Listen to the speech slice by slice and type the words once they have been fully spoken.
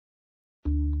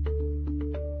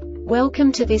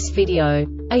Welcome to this video.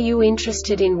 Are you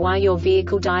interested in why your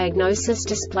vehicle diagnosis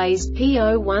displays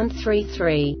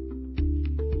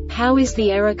P0133? How is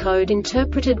the error code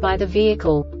interpreted by the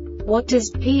vehicle? What does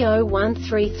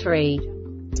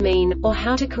P0133 mean, or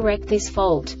how to correct this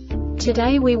fault?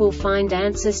 Today we will find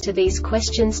answers to these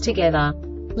questions together.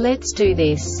 Let's do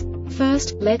this.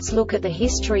 First, let's look at the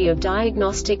history of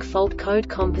diagnostic fault code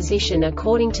composition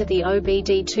according to the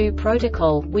OBD2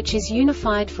 protocol, which is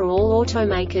unified for all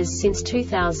automakers since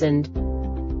 2000.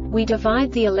 We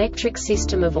divide the electric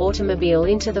system of automobile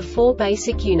into the four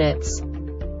basic units: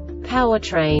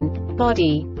 powertrain,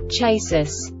 body,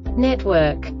 chassis,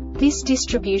 network. This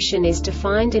distribution is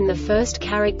defined in the first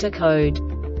character code.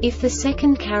 If the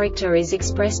second character is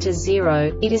expressed as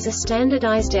 0, it is a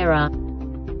standardized error.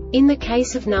 In the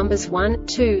case of numbers 1,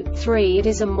 2, 3, it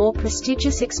is a more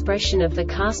prestigious expression of the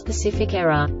car-specific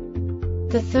error.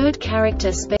 The third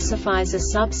character specifies a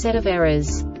subset of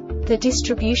errors. The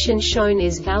distribution shown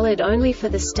is valid only for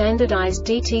the standardized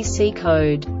DTC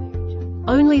code.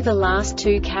 Only the last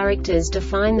two characters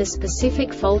define the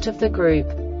specific fault of the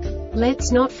group.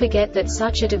 Let's not forget that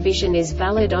such a division is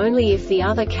valid only if the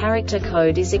other character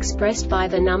code is expressed by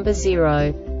the number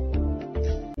 0.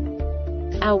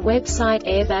 Our website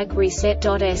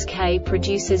airbagreset.sk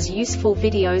produces useful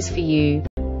videos for you.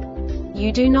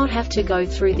 You do not have to go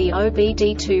through the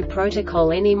OBD2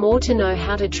 protocol anymore to know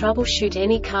how to troubleshoot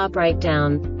any car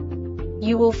breakdown.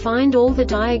 You will find all the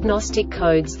diagnostic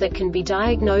codes that can be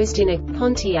diagnosed in a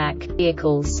Pontiac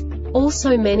vehicles.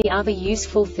 Also many other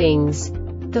useful things.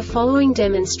 The following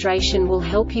demonstration will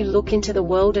help you look into the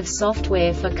world of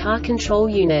software for car control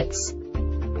units.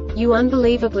 You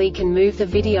unbelievably can move the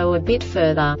video a bit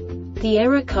further. The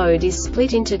error code is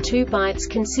split into 2 bytes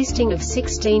consisting of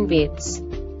 16 bits.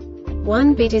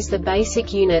 1 bit is the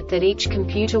basic unit that each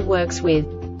computer works with.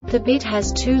 The bit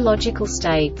has 2 logical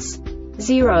states: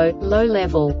 0, low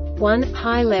level, 1,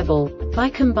 high level. By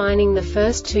combining the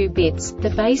first 2 bits, the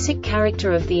basic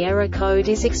character of the error code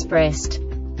is expressed.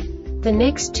 The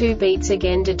next 2 beats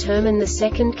again determine the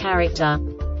second character.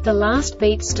 The last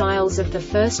beat styles of the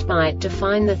first byte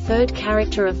define the third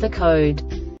character of the code.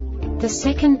 The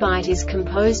second byte is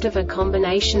composed of a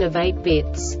combination of 8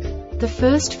 bits. The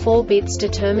first 4 bits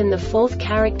determine the fourth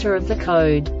character of the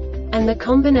code. And the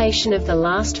combination of the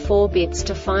last 4 bits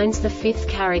defines the fifth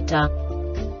character.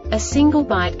 A single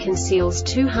byte conceals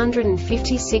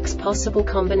 256 possible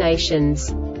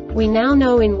combinations. We now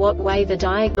know in what way the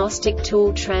diagnostic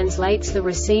tool translates the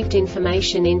received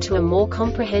information into a more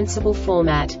comprehensible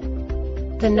format.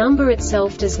 The number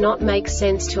itself does not make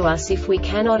sense to us if we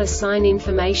cannot assign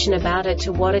information about it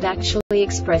to what it actually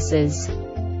expresses.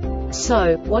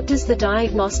 So, what does the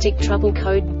diagnostic trouble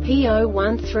code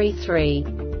P0133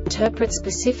 interpret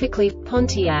specifically for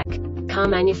Pontiac car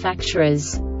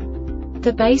manufacturers?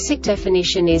 The basic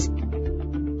definition is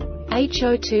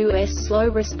HO2S slow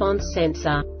response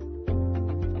sensor.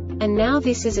 And now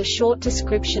this is a short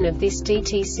description of this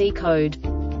DTC code.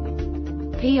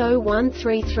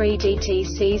 P0133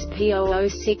 DTCs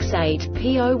P0068,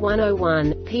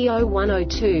 P0101,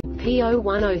 P0102,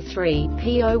 P0103,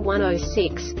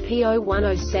 P0106,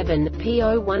 P0107,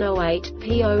 P0108,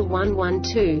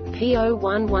 P0112,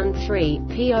 P0113,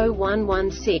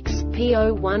 P0116,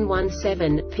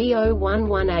 P0117,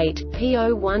 P0118,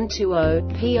 P0120,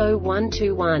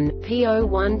 P0121,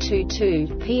 P0122,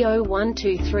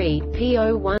 P0123,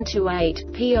 P0128,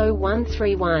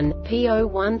 P0131,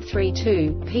 P0132,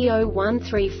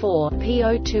 P0134,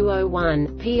 P0201,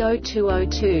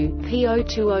 P0202,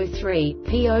 P0203,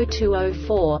 P0204,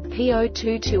 P0220,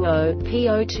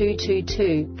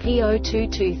 P0222,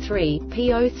 P0223,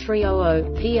 P0300,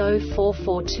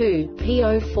 P0442,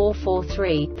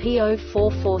 P0443,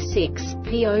 P0446,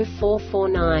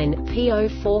 P0449,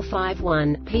 P0451,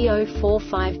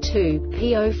 P0452,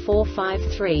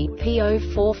 P0453,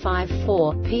 P0454,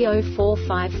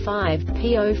 P0455,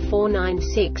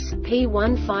 P0496,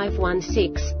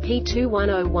 P1516,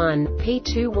 P2101,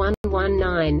 P2119,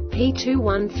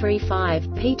 P2135,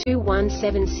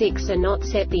 P2176 are not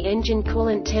set. The engine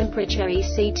coolant temperature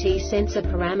ECT sensor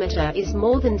parameter is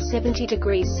more than 70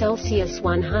 degrees Celsius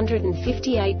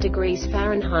 158 degrees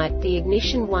Fahrenheit. The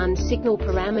ignition 1 signal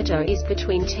parameter is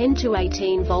between 10 to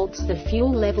 18 volts. The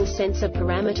fuel level sensor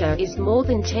parameter is more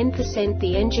than 10%.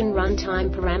 The engine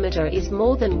runtime parameter is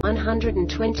more than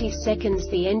 120 seconds.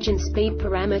 The engine speed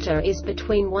parameter is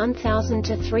between 1000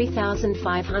 to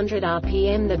 3500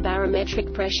 RPM. The BARO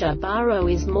barometric pressure (BARO)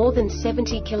 is more than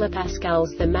 70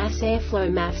 kPa, the mass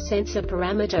airflow MAF sensor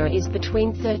parameter is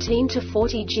between 13 to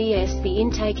 40 Gs, the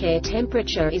intake air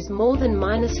temperature is more than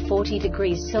 -40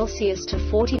 degrees Celsius to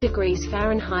 40 degrees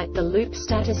Fahrenheit, the loop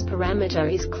status parameter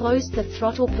is closed, the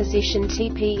throttle position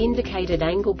TP indicated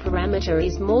angle parameter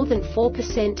is more than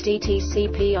 4%, DTC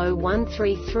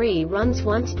P0133 runs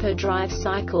once per drive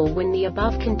cycle when the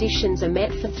above conditions are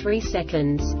met for 3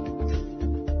 seconds.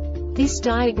 This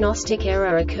diagnostic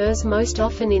error occurs most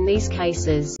often in these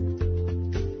cases.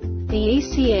 The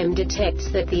ECM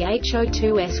detects that the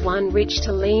HO2S1 rich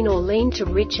to lean or lean to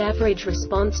rich average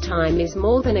response time is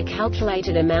more than a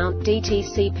calculated amount.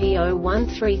 DTC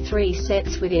P0133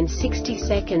 sets within 60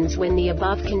 seconds when the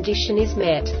above condition is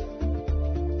met.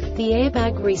 The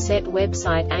Airbag Reset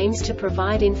website aims to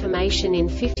provide information in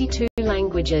 52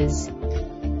 languages.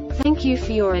 Thank you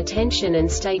for your attention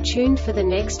and stay tuned for the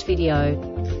next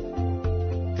video.